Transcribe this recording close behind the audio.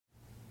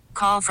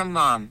call from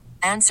mom.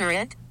 Answer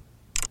it.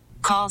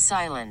 Call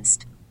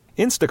silenced.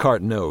 Instacart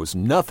knows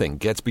nothing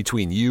gets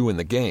between you and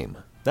the game.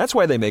 That's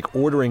why they make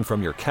ordering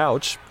from your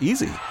couch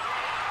easy.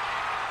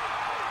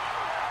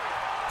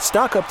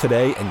 Stock up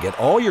today and get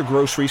all your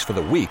groceries for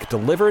the week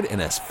delivered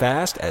in as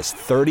fast as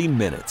 30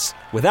 minutes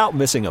without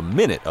missing a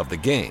minute of the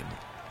game.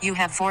 You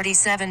have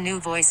 47 new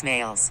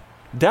voicemails.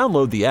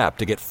 Download the app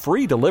to get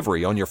free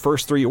delivery on your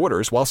first 3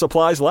 orders while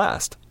supplies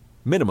last.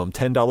 Minimum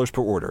 $10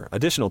 per order.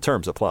 Additional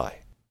terms apply.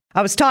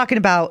 I was talking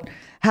about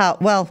how,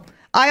 well,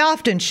 I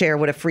often share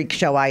what a freak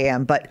show I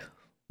am, but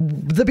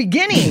the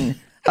beginning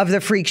of the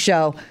freak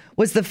show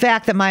was the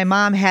fact that my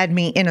mom had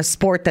me in a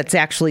sport that's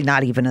actually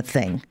not even a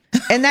thing.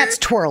 And that's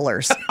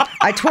twirlers.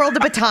 I twirled a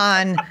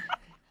baton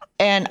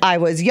and I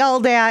was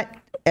yelled at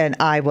and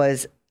I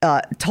was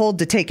told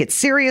to take it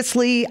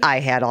seriously. I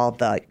had all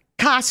the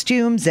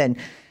costumes and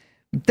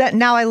that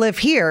now I live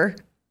here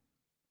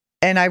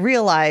and I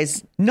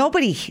realize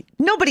nobody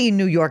in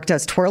New York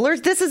does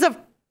twirlers. This is a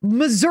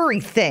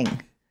Missouri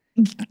thing.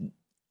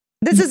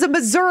 This is a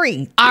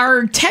Missouri.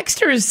 Our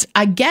texters,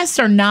 I guess,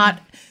 are not.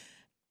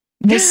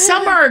 Well,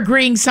 some are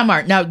agreeing, some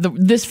aren't. Now,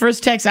 this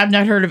first text, I've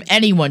not heard of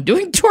anyone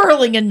doing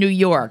twirling in New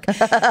York.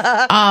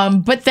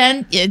 But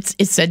then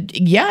it said,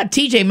 yeah,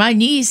 TJ, my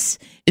niece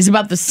is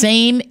about the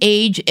same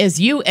age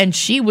as you, and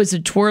she was a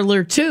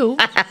twirler too.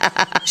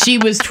 She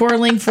was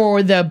twirling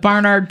for the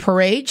Barnard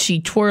Parade. She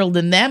twirled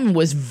in them and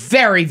was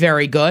very,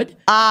 very good.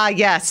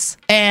 Yes.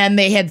 And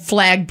they had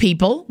flag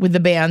people with the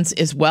bands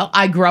as well.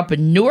 I grew up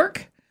in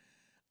Newark.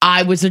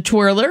 I was a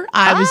twirler.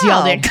 I was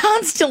yelled at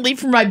constantly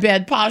for my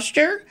bad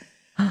posture.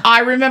 I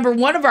remember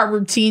one of our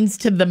routines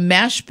to the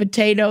mashed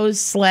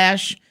potatoes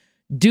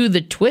 / do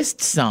the twist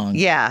song.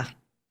 Yeah.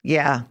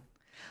 Yeah.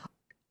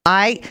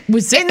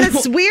 Was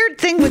this weird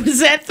thing with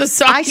was that the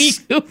song you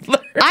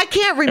learned? I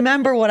can't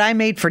remember what I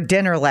made for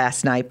dinner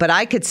last night, but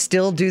I could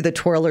still do the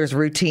twirlers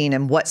routine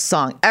and what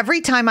song.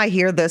 Every time I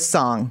hear this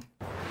song.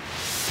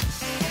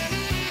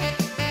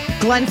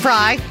 Glenn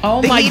Fry.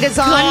 Oh, the heat is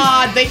on.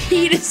 God, the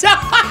heat is on.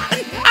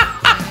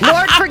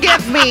 Lord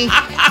forgive me.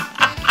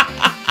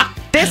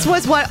 This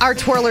was what our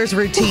twirlers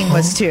routine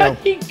was too. Now,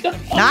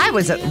 I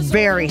was a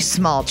very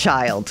small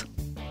child.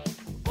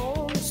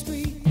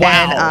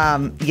 Wow.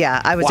 And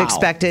I was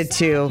expected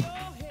to,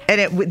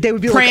 and they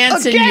would be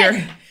prance like,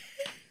 again,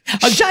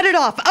 shut it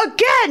off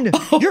again.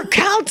 Your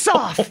count's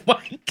off. Oh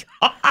my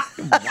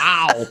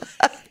God!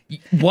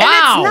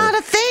 Wow. And it's not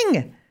a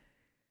thing.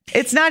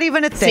 It's not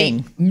even a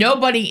thing. See,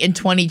 nobody in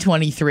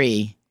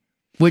 2023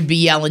 would be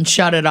yelling,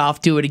 shut it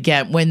off, do it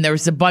again, when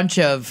there's a bunch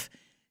of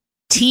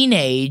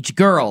teenage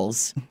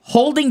girls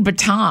holding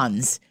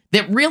batons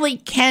that really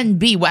can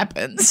be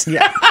weapons.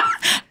 Yeah.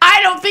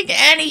 I don't think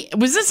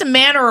was this a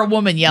man or a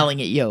woman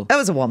yelling at you? That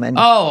was a woman.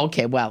 Oh,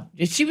 okay. Well,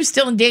 she was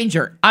still in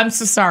danger. I'm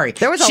so sorry.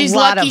 There was She's a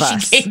lot lucky of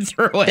us. She came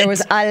through it. There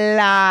was a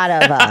lot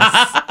of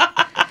us.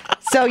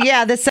 So,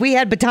 yeah, we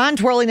had baton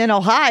twirling in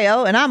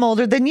Ohio, and I'm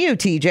older than you,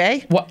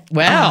 TJ. What?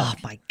 Well. Oh,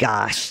 my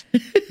gosh.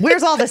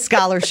 Where's all the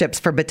scholarships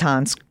for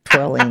baton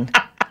twirling?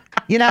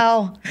 You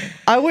know,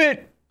 I went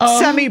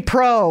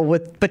semi-pro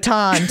with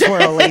baton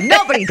twirling.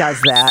 Nobody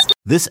does that.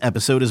 This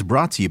episode is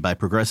brought to you by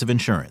Progressive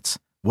Insurance.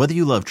 Whether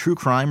you love true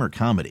crime or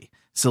comedy,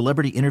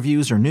 celebrity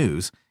interviews or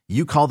news,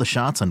 you call the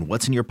shots on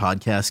what's in your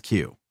podcast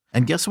queue.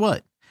 And guess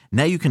what?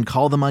 Now you can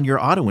call them on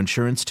your auto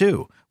insurance,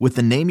 too, with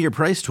the Name Your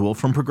Price tool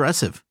from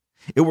Progressive.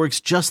 It works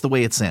just the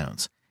way it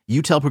sounds.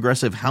 You tell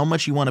Progressive how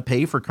much you want to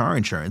pay for car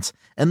insurance,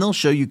 and they'll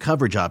show you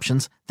coverage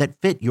options that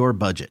fit your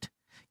budget.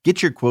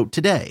 Get your quote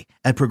today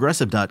at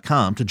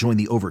Progressive.com to join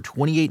the over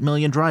 28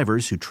 million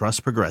drivers who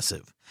trust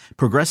Progressive.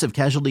 Progressive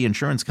Casualty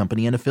Insurance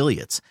Company and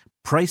Affiliates.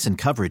 Price and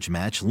coverage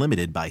match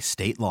limited by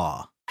state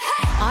law.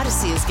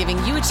 Odyssey is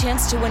giving you a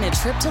chance to win a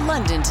trip to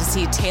London to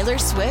see Taylor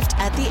Swift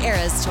at the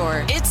Eras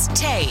Tour. It's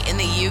Tay in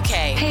the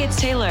UK. Hey,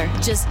 it's Taylor.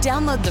 Just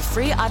download the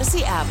free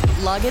Odyssey app,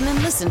 log in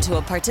and listen to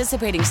a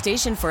participating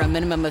station for a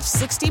minimum of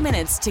 60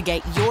 minutes to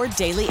get your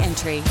daily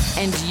entry.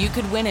 And you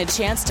could win a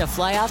chance to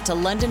fly off to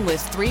London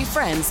with 3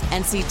 friends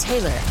and see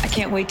Taylor. I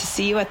can't wait to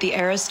see you at the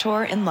Eras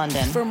Tour in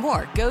London. For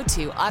more, go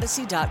to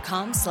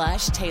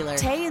odyssey.com/Taylor.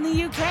 Tay in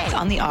the UK. It's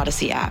on the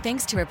Odyssey app.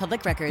 Thanks to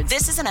Republic Records.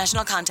 This is a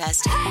national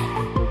contest.